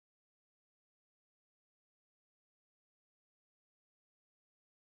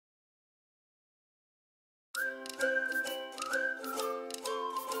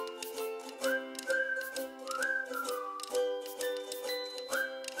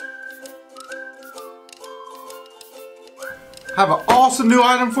I have an awesome new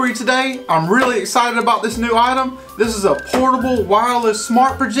item for you today. I'm really excited about this new item. This is a portable wireless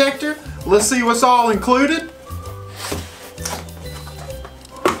smart projector. Let's see what's all included.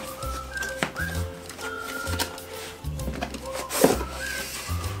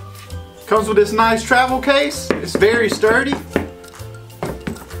 Comes with this nice travel case. It's very sturdy.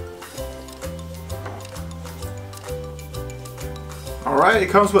 Alright,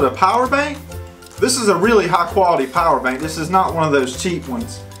 it comes with a power bank. This is a really high quality power bank. This is not one of those cheap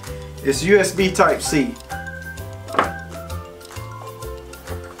ones. It's USB Type-C.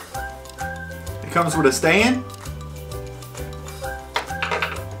 It comes with a stand.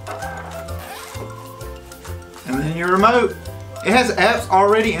 And then your remote. It has apps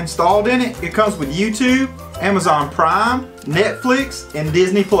already installed in it. It comes with YouTube, Amazon Prime, Netflix, and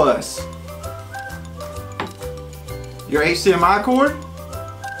Disney Plus. Your HDMI cord.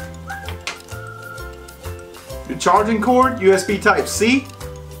 Your charging cord, USB Type-C.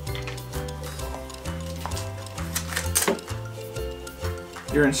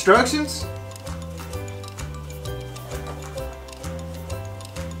 Your instructions.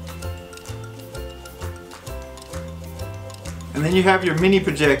 And then you have your mini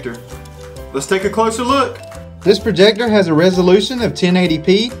projector. Let's take a closer look. This projector has a resolution of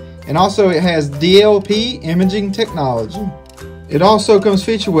 1080p and also it has DLP imaging technology. It also comes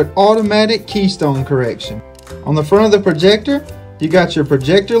featured with automatic keystone correction. On the front of the projector, you got your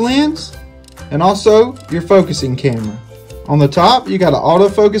projector lens and also your focusing camera. On the top, you got an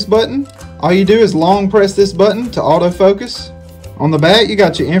autofocus button. All you do is long press this button to autofocus. On the back, you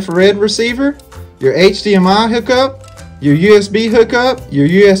got your infrared receiver, your HDMI hookup, your USB hookup, your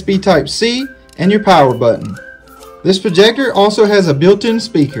USB Type-C, and your power button. This projector also has a built-in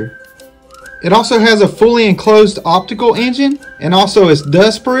speaker. It also has a fully enclosed optical engine and also is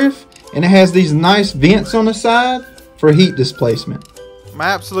dust proof, and it has these nice vents on the side for heat displacement. My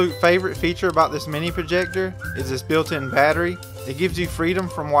absolute favorite feature about this mini projector is this built-in battery. It gives you freedom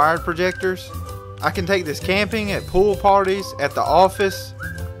from wired projectors. I can take this camping, at pool parties, at the office,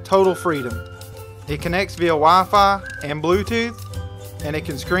 total freedom. It connects via Wi-Fi and Bluetooth, and it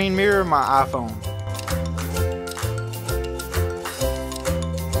can screen mirror my iPhone.